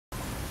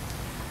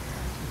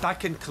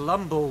Back in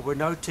Colombo, we're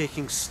now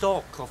taking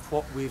stock of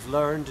what we've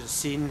learned and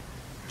seen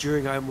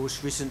during our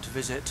most recent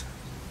visit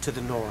to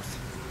the north.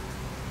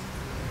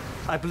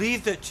 I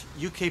believe that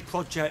UK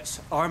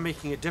projects are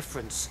making a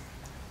difference.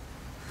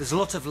 There's a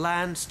lot of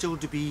land still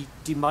to be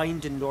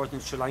demined in northern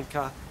Sri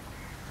Lanka,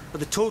 but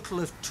the total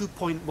of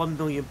 £2.1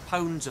 million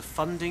of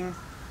funding,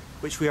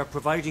 which we are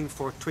providing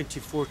for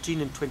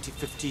 2014 and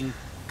 2015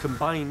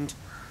 combined,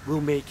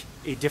 will make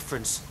a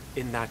difference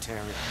in that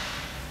area.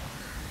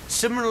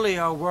 Similarly,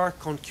 our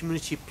work on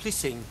community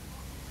policing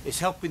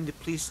is helping the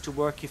police to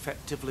work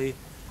effectively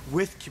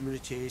with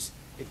communities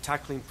in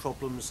tackling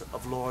problems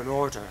of law and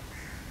order.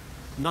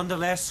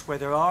 Nonetheless, where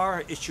there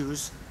are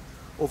issues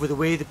over the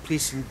way the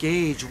police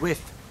engage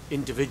with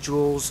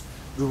individuals,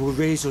 we will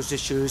raise those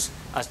issues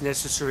as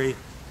necessary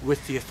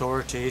with the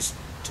authorities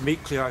to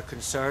make clear our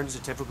concerns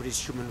that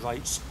everybody's human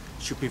rights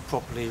should be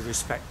properly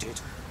respected.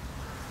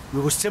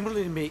 We will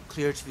similarly make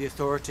clear to the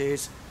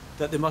authorities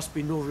that there must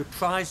be no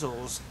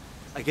reprisals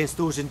against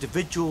those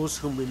individuals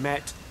whom we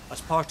met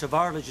as part of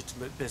our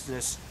legitimate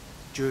business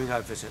during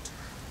our visit.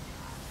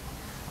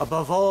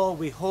 Above all,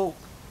 we hope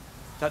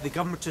that the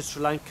government of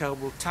Sri Lanka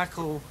will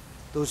tackle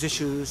those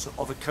issues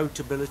of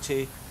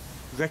accountability,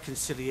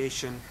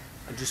 reconciliation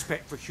and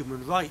respect for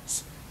human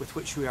rights with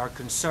which we are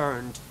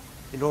concerned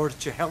in order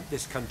to help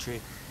this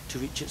country to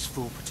reach its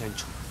full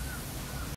potential.